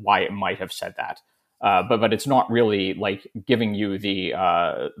why it might have said that. but it's not really like giving you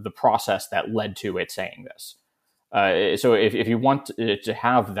the process that led to it saying this. So if you want to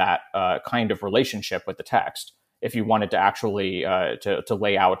have that kind of relationship with the text, if you wanted to actually to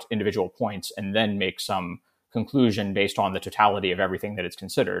lay out individual points and then make some conclusion based on the totality of everything that it's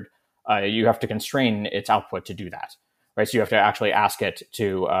considered, you have to constrain its output to do that, right? So you have to actually ask it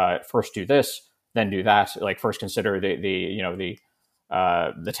to first do this, then do that. Like first consider the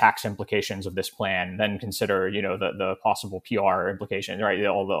tax implications of this plan, then consider the possible PR implications, right?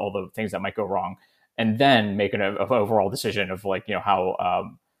 All the things that might go wrong, and then make an overall decision of like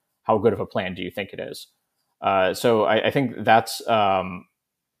how good of a plan do you think it is. So I think that's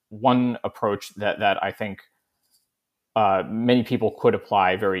one approach that I think many people could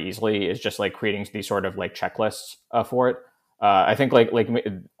apply very easily, is just like creating these sort of like checklists for it. I think like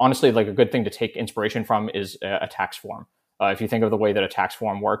honestly, like a good thing to take inspiration from is a tax form. If you think of the way that a tax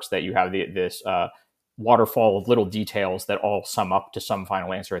form works, that you have this waterfall of little details that all sum up to some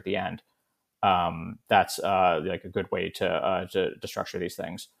final answer at the end. That's like a good way to structure these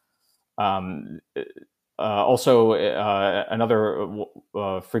things. Also, another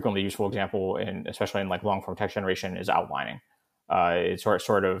frequently useful example, especially in like long form text generation, is outlining. It's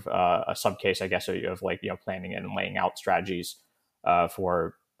sort of a subcase, I guess, of like planning and laying out strategies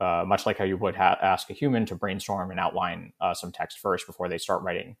for much like how you would ask a human to brainstorm and outline some text first before they start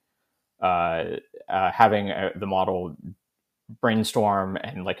writing. Having the model brainstorm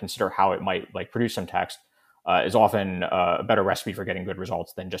and like consider how it might like produce some text is often a better recipe for getting good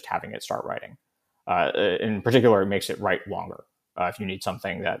results than just having it start writing. In particular, it makes it write longer. If you need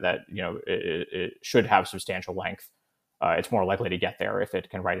something that it should have substantial length, it's more likely to get there if it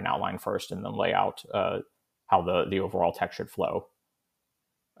can write an outline first and then lay out how the overall text should flow,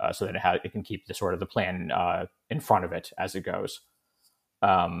 so that it can keep the sort of the plan in front of it as it goes.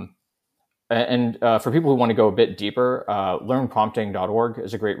 And for people who want to go a bit deeper, learnprompting.org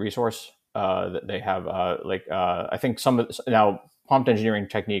is a great resource. That they have I think now prompt engineering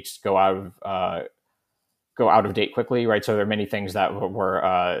techniques go out of date quickly, right? So there are many things that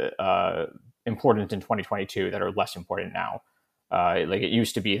were important in 2022 that are less important now. Like it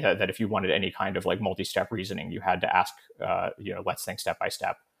used to be that if you wanted any kind of like multi-step reasoning, you had to ask, let's think step by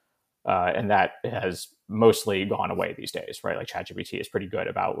step. And that has mostly gone away these days, right? Like ChatGPT is pretty good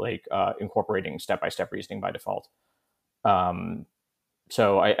about like incorporating step-by-step reasoning by default.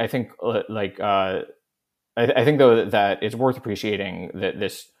 So I think I think though that it's worth appreciating that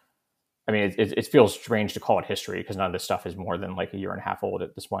this. I mean, it feels strange to call it history because none of this stuff is more than like a year and a half old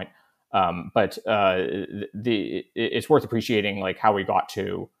at this point. But it's worth appreciating like how we got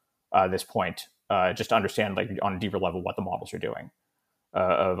to this point, just to understand like on a deeper level what the models are doing.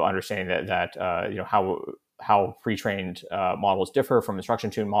 Of understanding that how pre-trained models differ from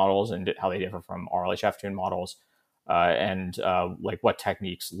instruction-tuned models, and how they differ from RLHF-tuned models, and like what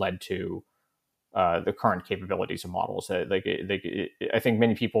techniques led to the current capabilities of models. I think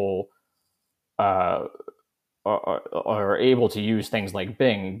many people are able to use things like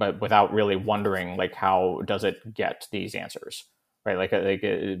Bing, but without really wondering like how does it get these answers, right?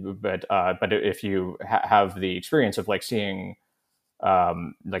 But if you have the experience of like seeing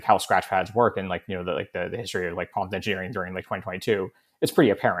like how scratchpads work and like the history of like prompt engineering during like 2022, it's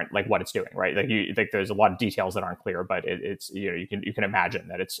pretty apparent like what it's doing, right? Like there's a lot of details that aren't clear, but it's you can imagine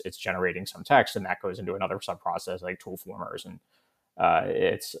that it's generating some text, and that goes into another sub process like tool formers, and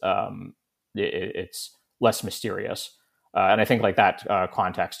it's less mysterious. And I think like that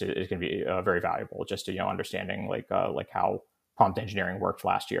context is going to be very valuable, just to understanding like how prompt engineering worked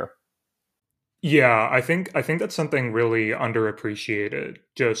last year. Yeah, I think that's something really underappreciated.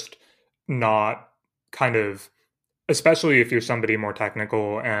 Just not kind of, especially if you're somebody more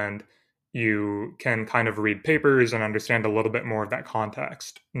technical and you can kind of read papers and understand a little bit more of that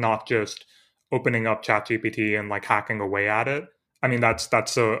context, not just opening up ChatGPT and like hacking away at it. I mean,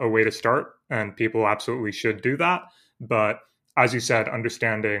 that's a way to start, and people absolutely should do that. But as you said,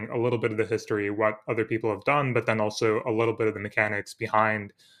 understanding a little bit of the history, what other people have done, but then also a little bit of the mechanics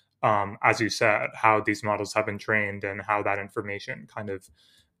behind, as you said, how these models have been trained and how that information kind of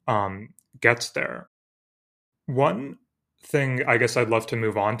gets there. One thing I guess I'd love to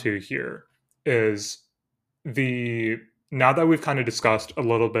move on to here is the now that we've kind of discussed a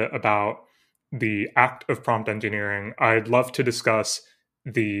little bit about the act of prompt engineering, I'd love to discuss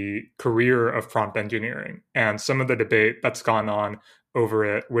the career of prompt engineering and some of the debate that's gone on over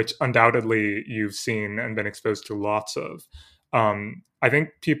it, which undoubtedly you've seen and been exposed to lots of. I think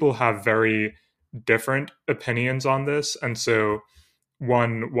people have very different opinions on this. And so,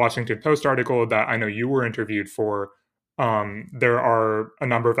 one Washington Post article that I know you were interviewed for There are a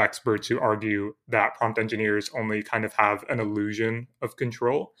number of experts who argue that prompt engineers only kind of have an illusion of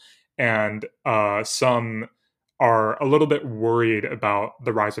control, and some are a little bit worried about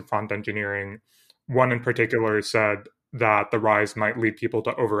the rise of prompt engineering. One in particular said that the rise might lead people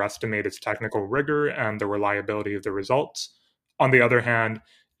to overestimate its technical rigor and the reliability of the results. On the other hand,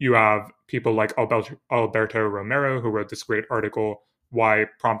 you have people like Alberto Romero, who wrote this great article, Why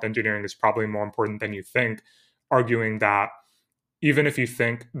Prompt Engineering is Probably More Important Than You Think, arguing that even if you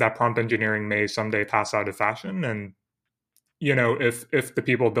think that prompt engineering may someday pass out of fashion, and if the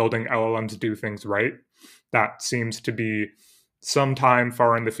people building LLMs do things right, that seems to be some time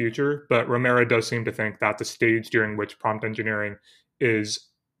far in the future. But Romero does seem to think that the stage during which prompt engineering is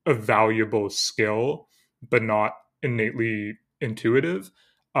a valuable skill, but not innately intuitive,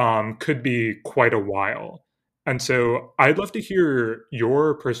 could be quite a while. And so I'd love to hear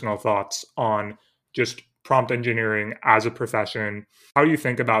your personal thoughts on just prompt engineering as a profession. How do you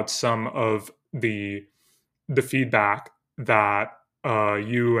think about some of the feedback that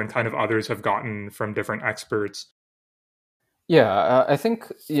you and kind of others have gotten from different experts? Yeah, I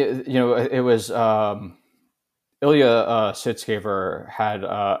think it was Ilya Sutskever had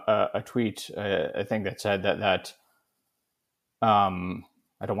a tweet, I think, that said that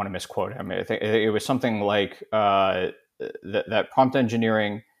I don't want to misquote him. I think it was something like that prompt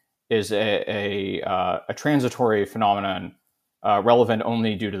engineering is a transitory phenomenon relevant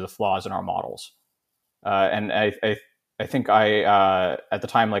only due to the flaws in our models. And I think I at the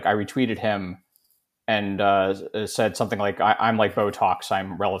time, like, I retweeted him and said something like, I'm like Botox,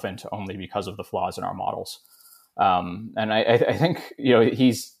 I'm relevant only because of the flaws in our models. And I think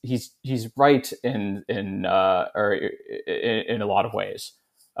he's right in a lot of ways,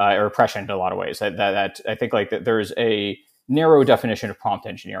 or prescient in a lot of ways. That I think, like, that there's a narrow definition of prompt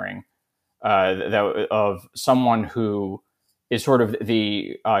engineering that of someone who is sort of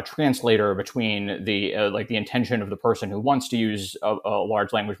the translator between the the intention of the person who wants to use a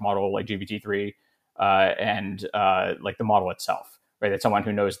large language model like GPT-3 and like the model itself, right? That's someone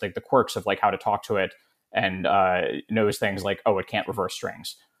who knows, like, the quirks of, like, how to talk to it, and knows things like, oh, it can't reverse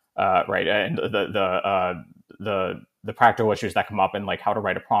strings, right? And the practical issues that come up, and, like, how to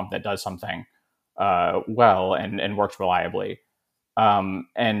write a prompt that does something well and works reliably,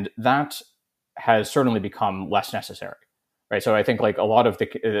 and that has certainly become less necessary, right? So I think, like, a lot of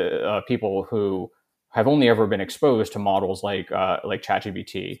the people who have only ever been exposed to models like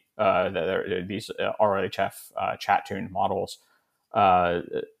ChatGPT, these RLHF chat-tuned models,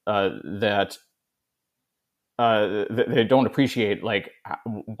 that they don't appreciate, like,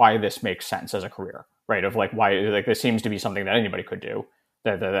 why this makes sense as a career, right? Of, like, why, like, this seems to be something that anybody could do.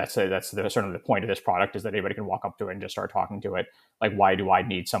 That's certainly the point of this product, is that anybody can walk up to it and just start talking to it. Like, why do I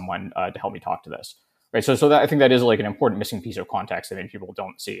need someone to help me talk to this, right? So that, I think, that is, like, an important missing piece of context that many people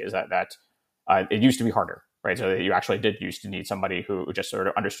don't see, is that it used to be harder, right? So you actually did used to need somebody who just sort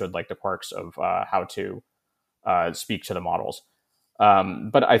of understood, like, the quirks of how to speak to the models.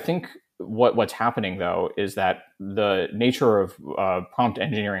 But I think what's happening, though, is that the nature of prompt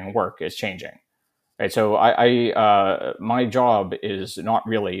engineering work is changing. Right, so I my job is not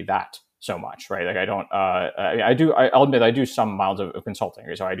really that so much, right? Like, I don't, I'll admit, I do some miles of consulting.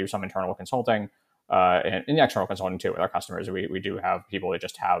 So I do some internal consulting and external consulting too with our customers. We do have people that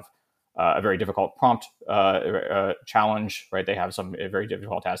just have a very difficult prompt challenge, right? They have some very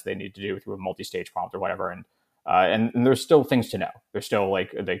difficult tasks they need to do through a multi-stage prompt or whatever, and there's still things to know. There's still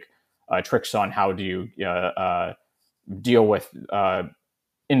like tricks on how do you deal with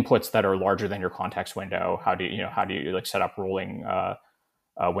inputs that are larger than your context window. How do you like set up rolling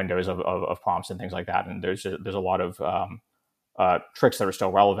windows of prompts and things like that? And there's a lot of tricks that are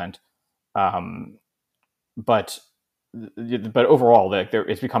still relevant, but overall,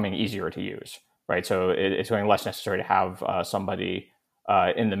 it's becoming easier to use, right? So it's becoming less necessary to have somebody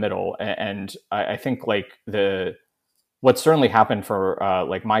in the middle. And I think, like, what's certainly happened for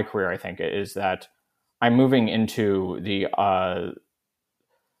like my career, I think, is that I'm moving into the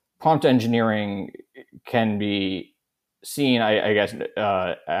prompt engineering can be seen, I guess,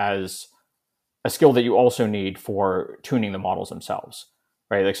 as a skill that you also need for tuning the models themselves,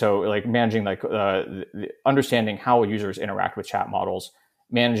 right? Like, so, like, managing, like, understanding how users interact with chat models,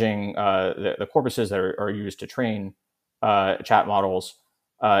 managing the corpuses that are used to train chat models,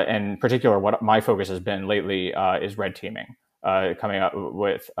 and in particular, what my focus has been lately is red teaming, coming up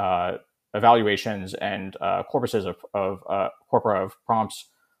with evaluations and corpuses of corpora of prompts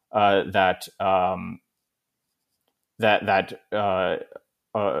that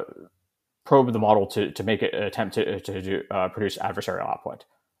probe the model to make it attempt to produce adversarial output,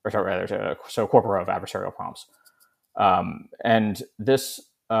 or rather, so corpora of adversarial prompts. And this,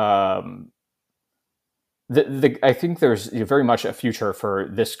 I think there's very much a future for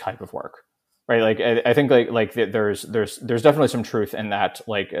this type of work, right? Like I think there's definitely some truth in that.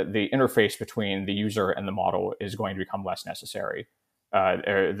 Like the interface between the user and the model is going to become less necessary,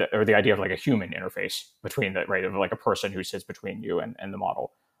 or the idea of like a human interface between the right of like a person who sits between you and the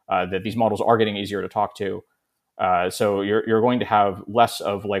model. That these models are getting easier to talk to. So you're going to have less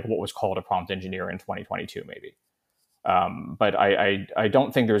of like what was called a prompt engineer in 2022, maybe. But I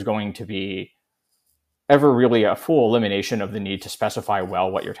don't think there's going to be ever really a full elimination of the need to specify well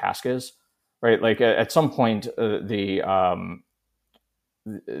what your task is, right? Like at some point, I mean,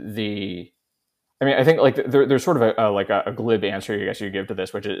 I think like there's sort of a glib answer I guess you give to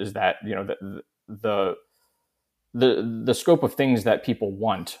this, which is that the scope of things that people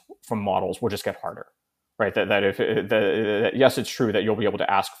want from models will just get harder, right? That yes, it's true that you'll be able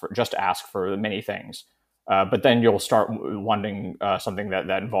to ask for many things, but then you'll start wanting something that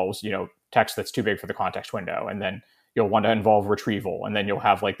involves text that's too big for the context window, and then you'll want to involve retrieval, and then you'll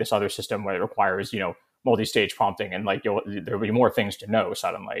have like this other system where it requires multi-stage prompting, and like there'll be more things to know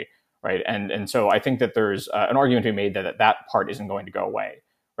suddenly, right? And so I think that there's an argument to be made that part isn't going to go away,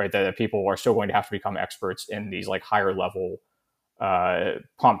 right? That people are still going to have to become experts in these like higher level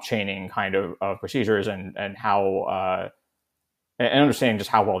prompt chaining kind of procedures and how and understanding just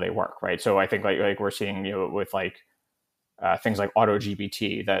how well they work, right? So I think like we're seeing with like things like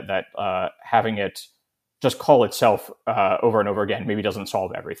AutoGPT that having it just call itself over and over again maybe doesn't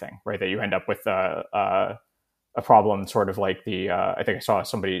solve everything, right? That you end up with a problem sort of like I think I saw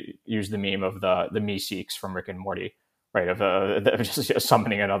somebody use the meme of the me-seeks from Rick and Morty, right? Of just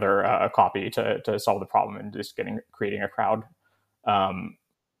summoning another copy to solve the problem and just creating a crowd.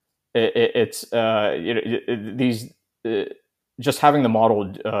 Just having the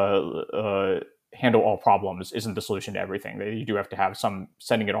model handle all problems isn't the solution to everything. You do have to have some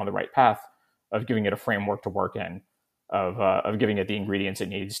setting it on the right path, of giving it a framework to work in, of giving it the ingredients it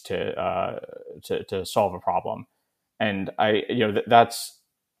needs to solve a problem. And I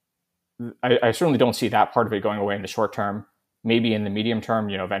certainly don't see that part of it going away in the short term. Maybe in the medium term,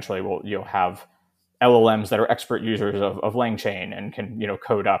 eventually you'll have LLMs that are expert users of LangChain and can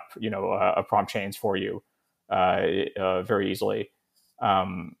code up a prompt chains for you very easily.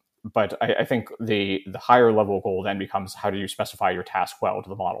 But I think the higher level goal then becomes, how do you specify your task well to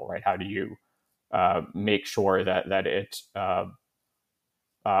the model, right? How do you make sure that it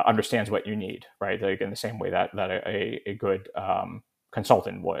understands what you need, right? Like in the same way that a good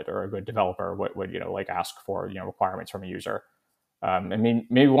consultant would, or a good developer would like ask for requirements from a user. I mean,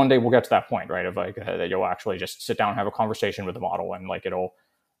 maybe one day we'll get to that point, right? Of like that you'll actually just sit down and have a conversation with the model, and like it'll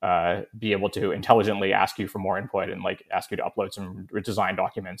be able to intelligently ask you for more input, and like ask you to upload some design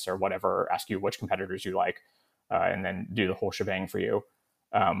documents or whatever, ask you which competitors you like, and then do the whole shebang for you.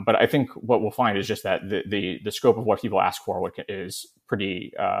 But I think what we'll find is just that the scope of what people ask for is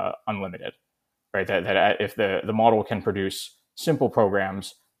pretty unlimited, right? That if the model can produce simple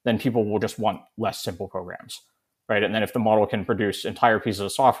programs, then people will just want less simple programs, right? And then if the model can produce entire pieces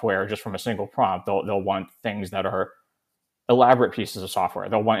of software just from a single prompt, they'll want things that are elaborate pieces of software.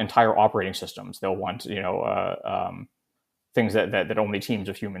 They'll want entire operating systems. They'll want things that only teams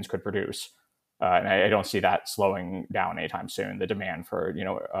of humans could produce. And I don't see that slowing down anytime soon, the demand for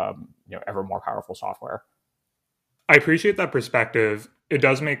ever more powerful software. I appreciate that perspective. It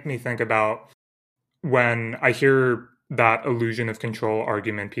does make me think about when I hear that illusion of control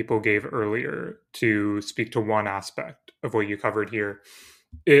argument people gave earlier to speak to one aspect of what you covered here.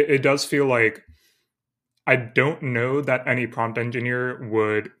 It does feel like I don't know that any prompt engineer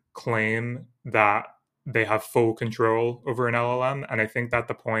would claim that they have full control over an LLM. And I think that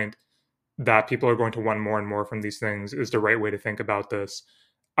the point that people are going to want more and more from these things is the right way to think about this.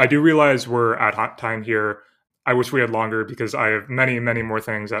 I do realize we're at hot time here. I wish we had longer because I have many, many more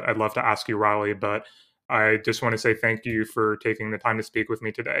things that I'd love to ask you, Riley, but I just want to say thank you for taking the time to speak with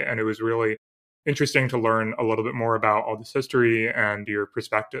me today. And it was really interesting to learn a little bit more about all this history and your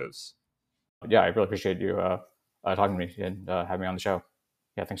perspectives. Yeah, I really appreciate you talking to me and having me on the show.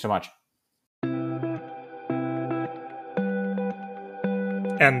 Yeah, thanks so much.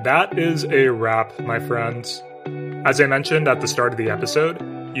 And that is a wrap, my friends. As I mentioned at the start of the episode,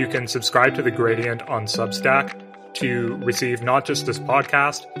 you can subscribe to The Gradient on Substack to receive not just this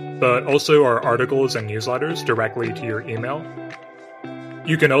podcast, but also our articles and newsletters directly to your email.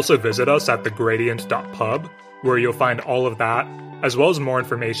 You can also visit us at thegradient.pub, where you'll find all of that, as well as more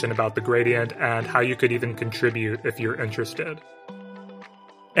information about The Gradient and how you could even contribute if you're interested.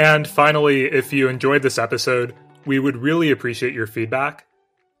 And finally, if you enjoyed this episode, we would really appreciate your feedback.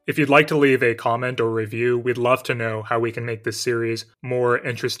 If you'd like to leave a comment or review, we'd love to know how we can make this series more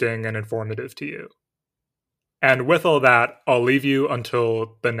interesting and informative to you. And with all that, I'll leave you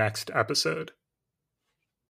until the next episode.